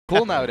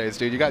cool nowadays,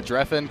 dude. You got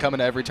Dreffin coming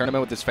to every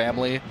tournament with his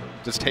family,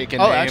 just taking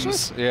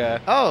names. Actually? Yeah.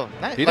 Oh,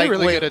 nice. He did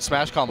really good at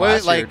SmashCon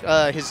last year.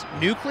 Like his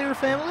nuclear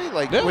family?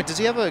 Like, wait, does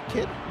he have a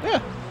kid?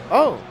 Yeah.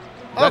 Oh.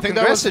 I think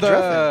that was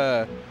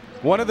Dreffin.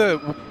 one of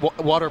the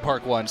water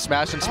park ones,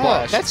 Smash and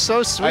Splash. Oh, that's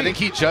so sweet. I think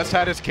he just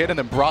had his kid and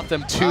then brought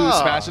them to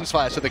Smash and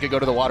Splash so they could go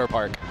to the water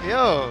park.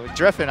 Yo,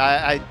 Dreffin,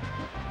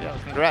 yo,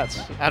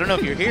 congrats. I don't know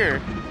if you're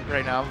here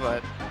right now,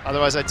 but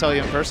otherwise I'd tell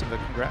you in person, but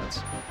congrats.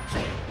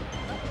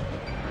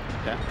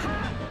 Yeah.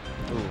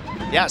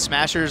 Ooh. Yeah,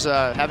 Smashers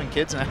having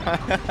kids now.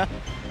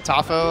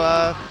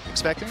 Tafo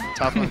expecting.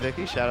 Tafo and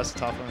Vicky. Shout outs to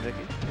Tafo and Vicky.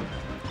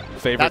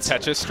 Favorite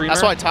Tetris streamer?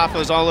 That's why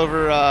Tafo's all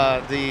over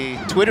the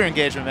Twitter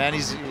engagement, man.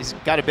 He's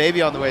got a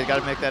baby on the way. Got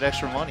to make that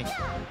extra money.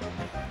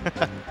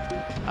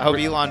 I hope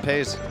Elon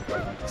pays.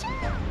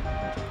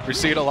 We're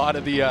seeing a lot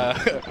of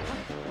the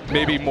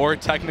maybe more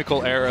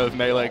technical era of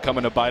Melee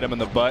coming to bite him in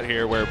the butt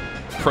here, where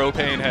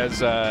Propain has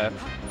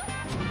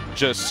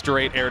just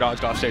straight air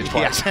dodged off stage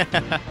twice.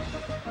 Yeah.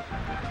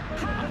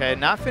 Okay,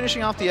 not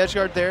finishing off the edge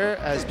guard there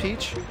as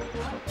Peach.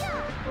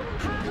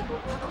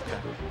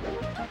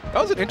 That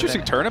was an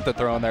interesting turnip to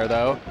throw in there,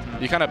 though.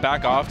 You kind of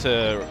back off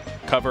to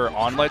cover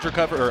on ledge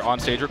recovery or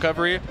on stage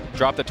recovery,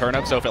 drop the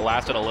turnip, so if it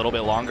lasted a little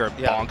bit longer,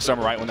 bonks them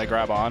right when they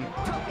grab on.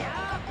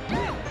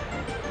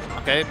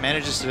 Okay,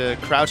 manages to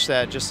crouch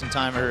that just in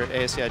time, or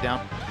ASCI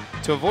down,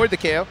 to avoid the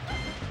KO.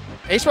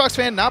 Hbox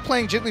fan not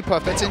playing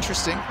Jigglypuff, that's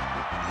interesting.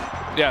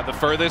 Yeah, the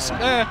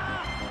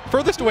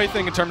furthest away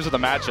thing in terms of the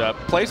matchup.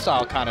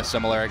 Playstyle kind of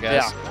similar, I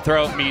guess. Yeah.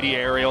 Throw out meaty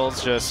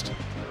aerials, just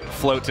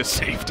float to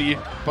safety.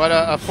 But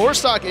a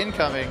 4-stock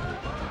incoming.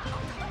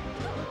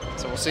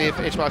 So we'll see if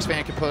Hbox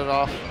fan can put it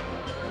off.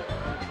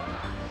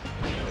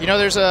 You know,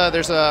 there's a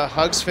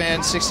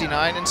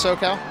Hboxfan97 in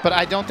SoCal, but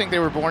I don't think they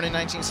were born in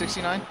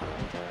 1969.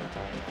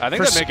 I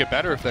think that'd make it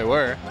better if they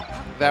were.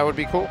 That would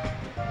be cool.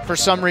 For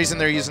some reason,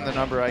 they're using the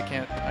number. I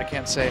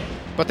can't say.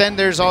 But then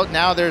there was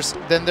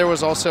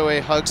also a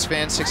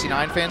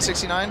Hboxfan69 fan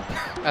 69,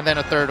 and then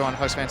a third one,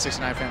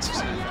 Hboxfan69 fan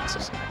 69 fan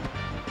 69.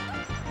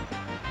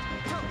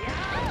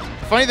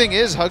 The funny thing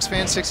is,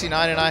 Hboxfan69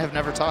 and I have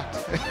never talked.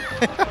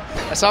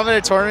 I saw him at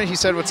a tournament. He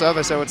said, "What's up?"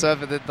 I said, "What's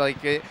up?" And then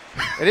like it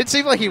didn't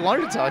seem like he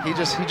wanted to talk. He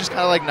just kind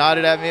of like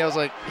nodded at me. I was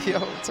like, "Yo,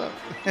 what's up?"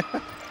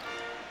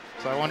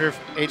 So I wonder if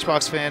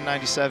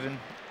Hboxfan97.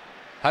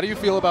 How do you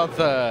feel about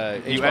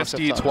the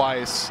USD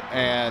twice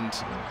and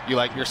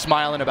you're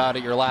smiling about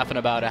it, you're laughing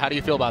about it? How do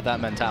you feel about that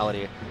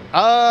mentality?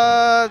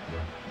 I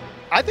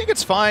think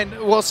it's fine.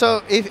 Well,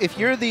 so if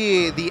you're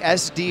the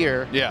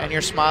SDer and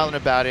you're smiling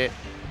about it,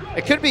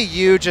 it could be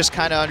you just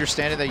kind of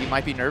understanding that you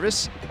might be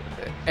nervous.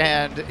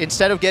 And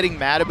instead of getting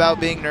mad about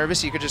being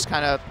nervous, you could just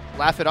kind of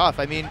laugh it off.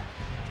 I mean,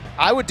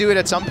 I would do it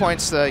at some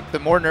points. Like the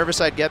more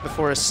nervous I'd get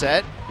before a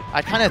set,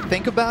 I'd kind of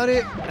think about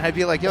it, and I'd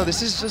be like, yo,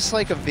 this is just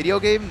like a video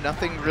game.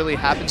 Nothing really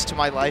happens to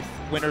my life,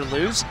 win or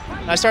lose.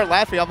 And I start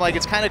laughing. I'm like,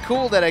 it's kind of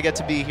cool that I get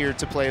to be here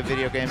to play a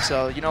video game.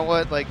 So you know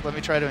what? Like, let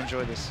me try to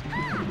enjoy this.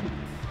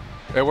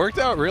 It worked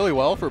out really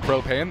well for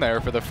Propain there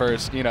for the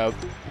first,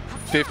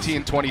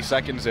 15, 20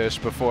 seconds-ish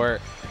before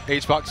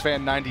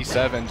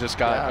Hboxfan97 just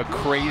got a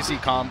crazy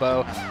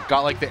combo,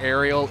 got like the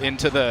aerial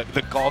into the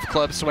golf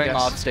club swing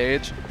off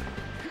stage.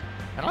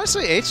 And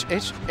honestly,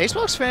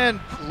 Hbox fan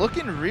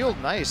looking real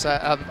nice.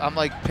 I'm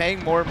like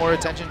paying more and more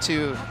attention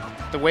to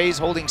the way he's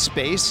holding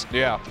space.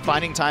 Yeah.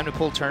 Finding time to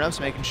pull turnips,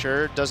 making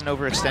sure it doesn't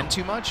overextend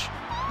too much.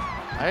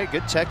 All right,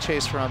 good tech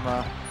chase from,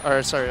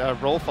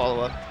 roll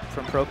follow-up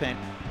from Propain.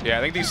 Yeah,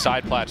 I think these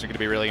side plats are going to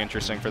be really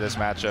interesting for this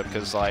matchup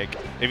because, like,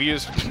 if you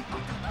just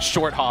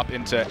short hop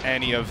into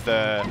any of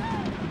the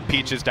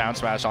Peach's down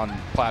smash on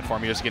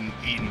platform, you're just getting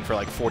eaten for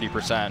like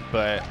 40%.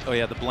 But oh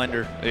yeah, the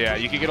blender. Yeah,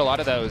 you can get a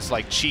lot of those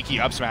like cheeky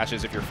up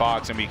smashes if you're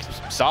Fox, and we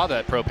saw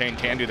that Propain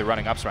can do the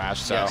running up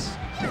smash. So, yes.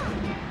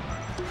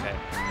 Okay,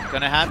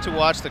 gonna have to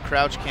watch the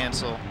crouch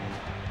cancel.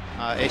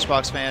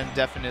 Hbox fan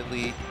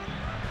definitely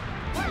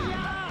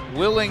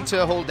willing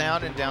to hold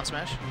down and down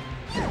smash.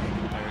 There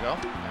we go.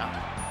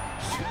 Yeah.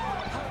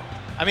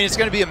 I mean, it's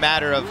gonna be a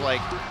matter of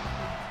like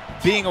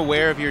being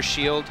aware of your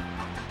shield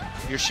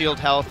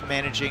health,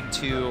 managing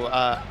to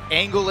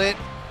angle it,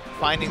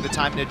 finding the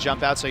time to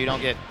jump out so you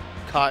don't get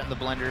caught in the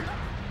blender,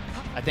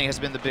 I think has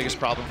been the biggest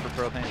problem for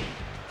Propain.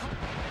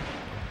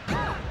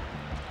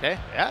 Okay,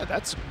 yeah,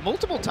 that's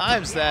multiple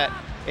times that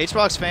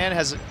Hbox fan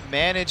has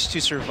managed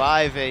to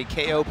survive a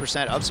KO %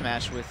 up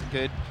smash with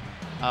good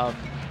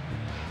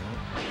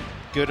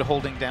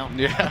holding down.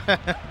 Yeah.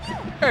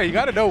 Hey, you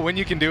got to know when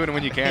you can do it and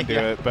when you can't do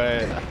it.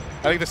 But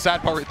I think the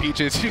sad part with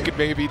Peach is you could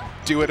maybe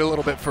do it a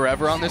little bit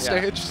forever on this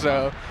stage.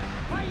 So.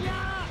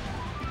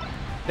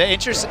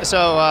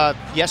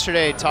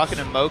 Yesterday talking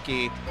to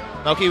Moki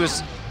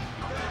was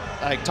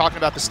like talking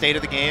about the state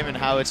of the game and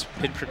how it's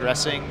been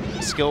progressing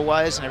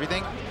skill-wise and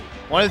everything.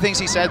 One of the things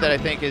he said that I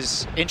think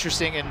is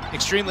interesting and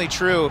extremely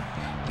true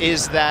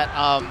is that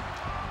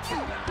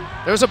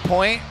there was a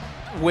point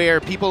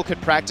where people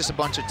could practice a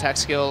bunch of tech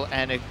skill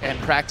and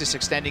practice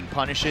extending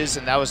punishes,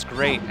 and that was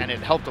great and it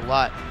helped a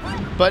lot.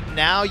 But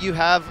now you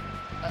have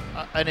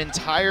an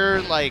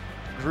entire like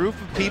group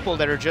of people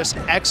that are just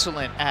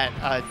excellent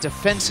at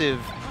defensive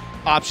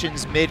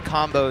options mid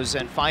combos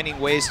and finding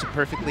ways to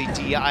perfectly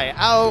DI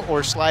out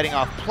or sliding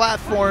off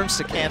platforms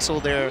to cancel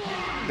the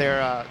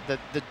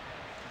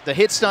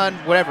hit stun,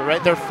 whatever,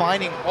 right? They're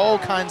finding all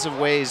kinds of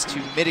ways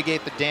to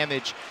mitigate the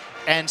damage.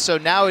 And so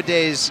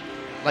nowadays,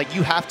 like,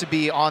 you have to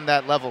be on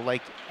that level,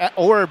 like,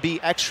 or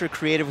be extra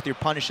creative with your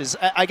punishes.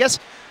 I guess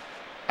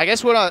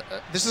what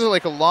this is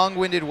like a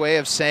long-winded way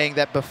of saying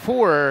that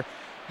before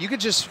you could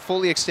just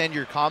fully extend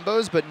your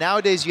combos, but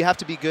nowadays you have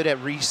to be good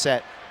at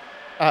resetting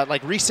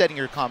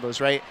your combos,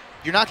 right?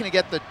 You're not going to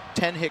get the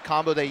 10-hit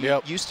combo that you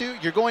used to.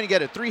 You're going to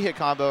get a 3-hit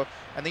combo,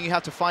 and then you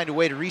have to find a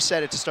way to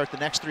reset it to start the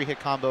next 3-hit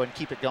combo and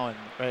keep it going,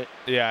 right?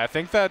 Yeah, I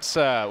think that's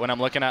when I'm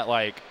looking at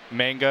like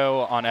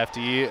Mango on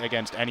FD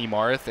against any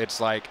Marth,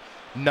 it's like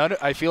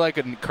I feel like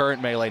in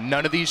current Melee,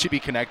 none of these should be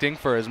connecting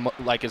for as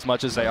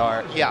much as they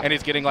are. Yeah. And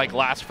he's getting like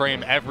last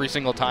frame every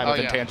single time with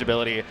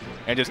intangibility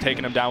and just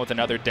taking him down with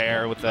another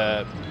dare with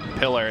the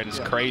pillar, and it's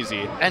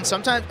crazy. And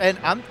sometimes, and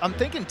I'm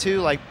thinking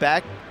too, like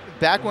back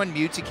when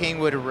Mewtwo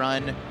would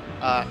run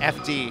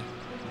FD,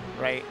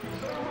 right?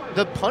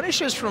 The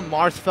punishes from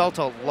Marth felt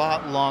a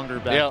lot longer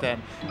back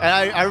then. And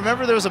I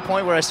remember there was a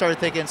point where I started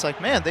thinking, it's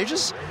like, man,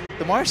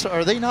 the Marths,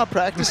 are they not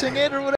practicing it or whatever?